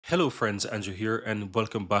Hello friends, Andrew here and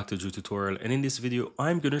welcome back to Drew Tutorial, and in this video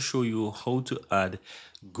I'm going to show you how to add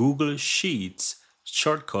Google Sheets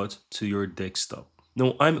shortcut to your desktop.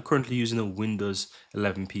 Now I'm currently using a Windows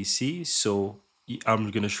 11 PC, so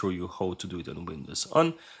I'm going to show you how to do it on Windows.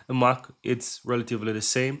 On a Mac it's relatively the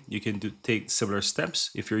same. You can take similar steps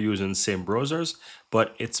if you're using the same browsers,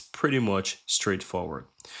 but it's pretty much straightforward.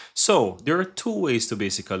 So there are two ways to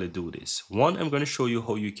basically do this. One, I'm going to show you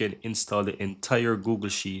how you can install the entire Google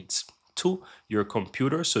Sheets to your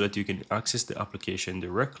computer so that you can access the application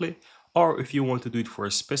directly. Or if you want to do it for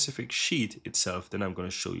a specific sheet itself, then I'm going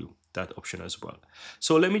to show you that option as well.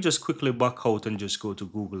 So let me just quickly back out and just go to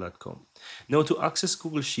google.com. Now to access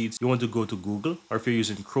Google Sheets, you want to go to Google, or if you're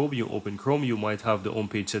using Chrome, you open Chrome, you might have the home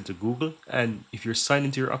page set to Google. And if you're signed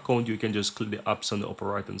into your account, you can just click the apps on the upper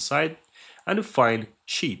right hand side and find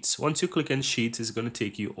Sheets. Once you click on Sheets, it's going to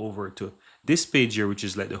take you over to this page here, which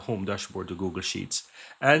is like the home dashboard to Google Sheets.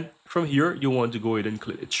 And from here, you want to go ahead and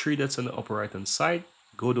click the three dots on the upper right hand side,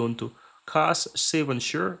 go down to Cast, Save and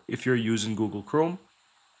Share if you're using Google Chrome.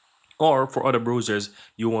 Or for other browsers,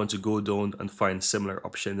 you want to go down and find similar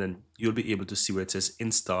option, and you'll be able to see where it says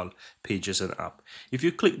install pages and app. If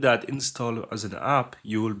you click that install as an app,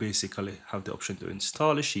 you will basically have the option to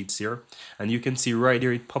install the sheets here, and you can see right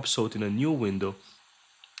here it pops out in a new window.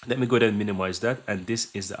 Let me go ahead and minimize that, and this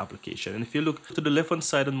is the application. And if you look to the left hand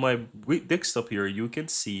side on my desktop here, you can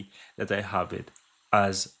see that I have it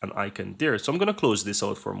as an icon there. So I'm going to close this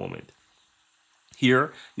out for a moment.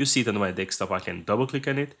 Here, you see it on my desktop. I can double click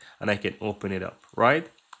on it and I can open it up, right?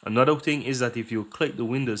 Another thing is that if you click the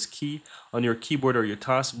Windows key on your keyboard or your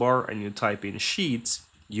taskbar and you type in Sheets,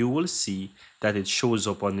 you will see that it shows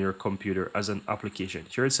up on your computer as an application.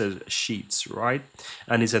 Here it says Sheets, right?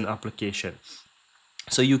 And it's an application.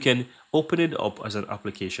 So you can open it up as an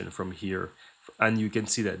application from here, and you can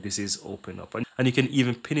see that this is open up. And you can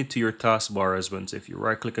even pin it to your taskbar as well. So if you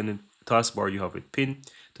right click on the taskbar, you have it pinned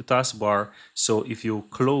to taskbar. So if you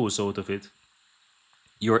close out of it,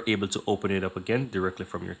 you're able to open it up again directly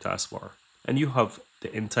from your taskbar. And you have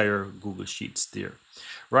the entire Google Sheets there.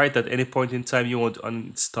 Right, at any point in time you want to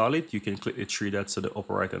uninstall it, you can click the three dots to the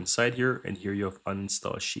upper right hand side here, and here you have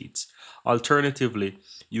uninstall Sheets. Alternatively,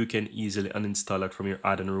 you can easily uninstall it from your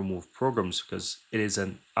add and remove programs because it is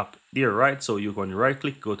an app there, right? So you can right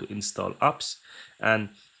click, go to install apps, and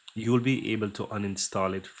you'll be able to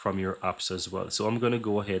uninstall it from your apps as well. So I'm going to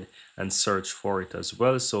go ahead and search for it as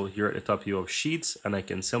well. So here at the top you have Sheets, and I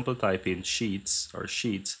can simply type in Sheets or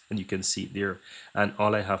Sheets, and you can see it there. And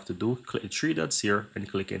all I have to do, click the three dots here and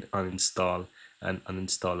click in uninstall and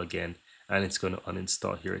uninstall again, and it's going to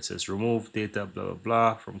uninstall. Here it says remove data blah blah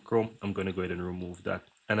blah from Chrome. I'm going to go ahead and remove that,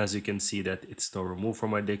 and as you can see that it's now removed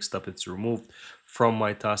from my desktop, it's removed from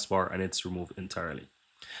my taskbar, and it's removed entirely.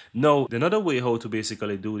 Now, another way how to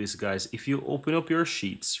basically do this, guys, if you open up your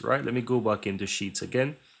Sheets, right? Let me go back into Sheets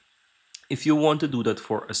again. If you want to do that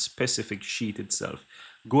for a specific sheet itself,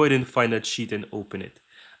 go ahead and find that sheet and open it.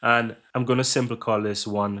 And I'm going to simply call this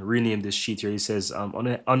one, rename this sheet here. It says on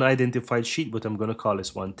an unidentified sheet, but I'm going to call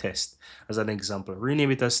this one test as an example.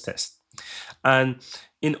 Rename it as test. And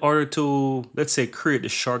in order to, let's say, create the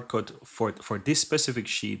shortcut for this specific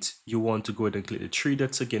sheet, you want to go ahead and click the three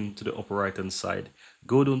dots again to the upper right hand side.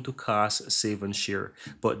 Go down to Cast, Save and Share.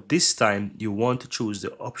 But this time you want to choose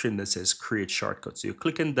the option that says Create Shortcut. So you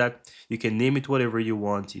click on that. You can name it whatever you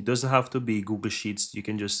want. It doesn't have to be Google Sheets. You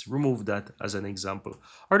can just remove that as an example,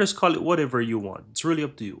 or just call it whatever you want. It's really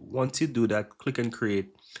up to you. Once you do that, click on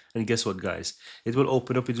Create. And guess what, guys? It will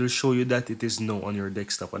open up. It will show you that it is now on your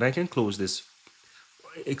desktop. And I can close this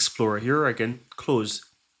Explorer here. I can close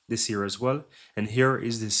this here as well, and here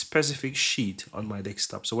is the specific sheet on my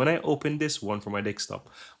desktop. So when I open this one from my desktop,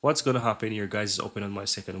 what's going to happen here, guys, is open on my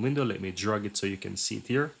second window. Let me drag it so you can see it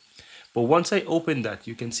here. But once I open that,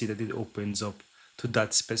 you can see that it opens up to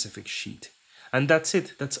that specific sheet, and that's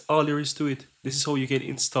it. That's all there is to it. This is how you can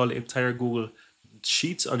install the entire Google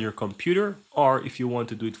Sheets on your computer, or if you want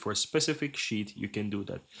to do it for a specific sheet, you can do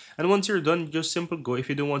that. And once you're done, just simply go. If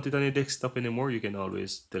you don't want it on your desktop anymore, you can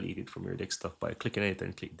always delete it from your desktop by clicking on it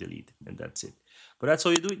and click delete, and that's it. But that's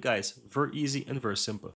how you do it, guys. Very easy and very simple.